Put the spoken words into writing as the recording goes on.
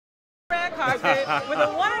red carpet with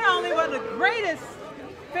the one and only one of the greatest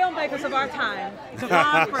filmmakers of our time,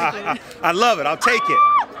 Devon Franklin. I love it. I'll take it.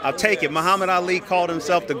 I'll take it. Muhammad Ali called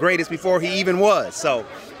himself the greatest before he even was. So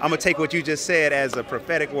I'm going to take what you just said as a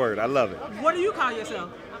prophetic word. I love it. What do you call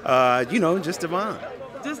yourself? You know, just Devon.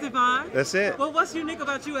 Just Devon? That's it. Well, what's unique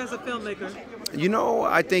about you as a filmmaker? You know,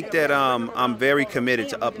 I think that I'm very committed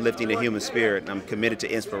to uplifting the human spirit. I'm committed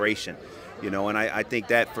to inspiration. You know, and I think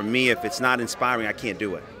that for me, if it's not inspiring, I can't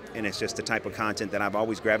do it. And it's just the type of content that I've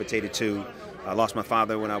always gravitated to. I lost my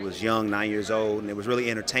father when I was young, 9 years old, and it was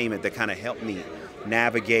really entertainment that kind of helped me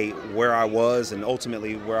navigate where I was and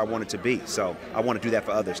ultimately where I wanted to be. So I want to do that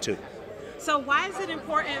for others too. So why is it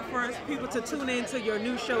important for people to tune into your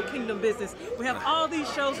new show, Kingdom Business? We have all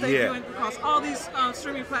these shows debuting across all these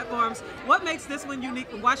streaming platforms. What makes this one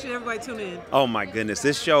unique, and why should everybody tune in? Oh my goodness,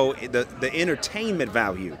 this show, the entertainment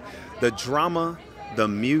value, the drama, the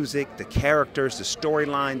music, the characters, the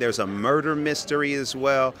storyline, there's a murder mystery as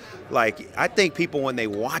well. Like, I think people, when they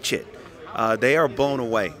watch it, they are blown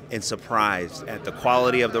away and surprised at the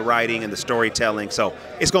quality of the writing and the storytelling. So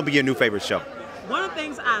it's going to be your new favorite show. One of the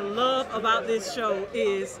things I love about this show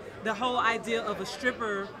is the whole idea of a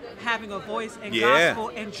stripper having a voice and gospel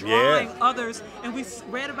and drawing others. And we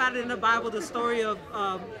read about it in the Bible, the story of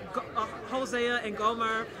Hosea and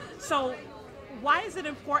Gomer. So why is it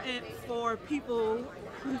important for people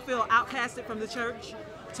who feel outcasted from the church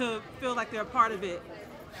to feel like they're a part of it?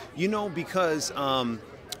 You know, because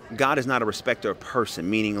God is not a respecter of person,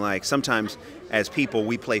 meaning like sometimes as people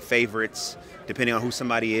we play favorites depending on who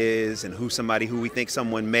somebody is and who we think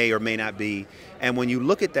someone may or may not be. And when you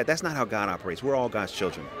look at that, that's not how God operates. We're all God's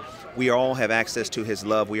children. We all have access to his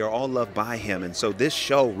love. We are all loved by him. And so this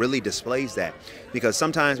show really displays that, because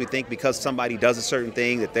sometimes we think because somebody does a certain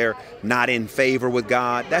thing that they're not in favor with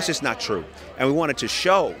God. That's just not true. And we wanted to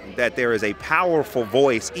show that there is a powerful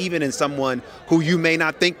voice even in someone who you may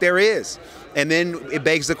not think there is. And then it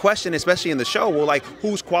begs the question, especially in the show, well, like,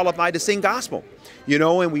 who's qualified to sing gospel? You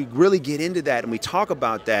know, and we really get into that and we talk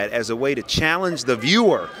about that as a way to challenge the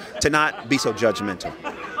viewer to not be so judgmental.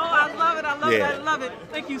 I love it. I love it.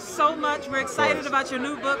 Thank you so much. We're excited about your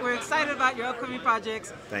new book. We're excited about your upcoming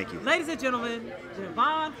projects. Thank you. Ladies and gentlemen,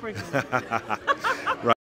 Devon Franklin. Right.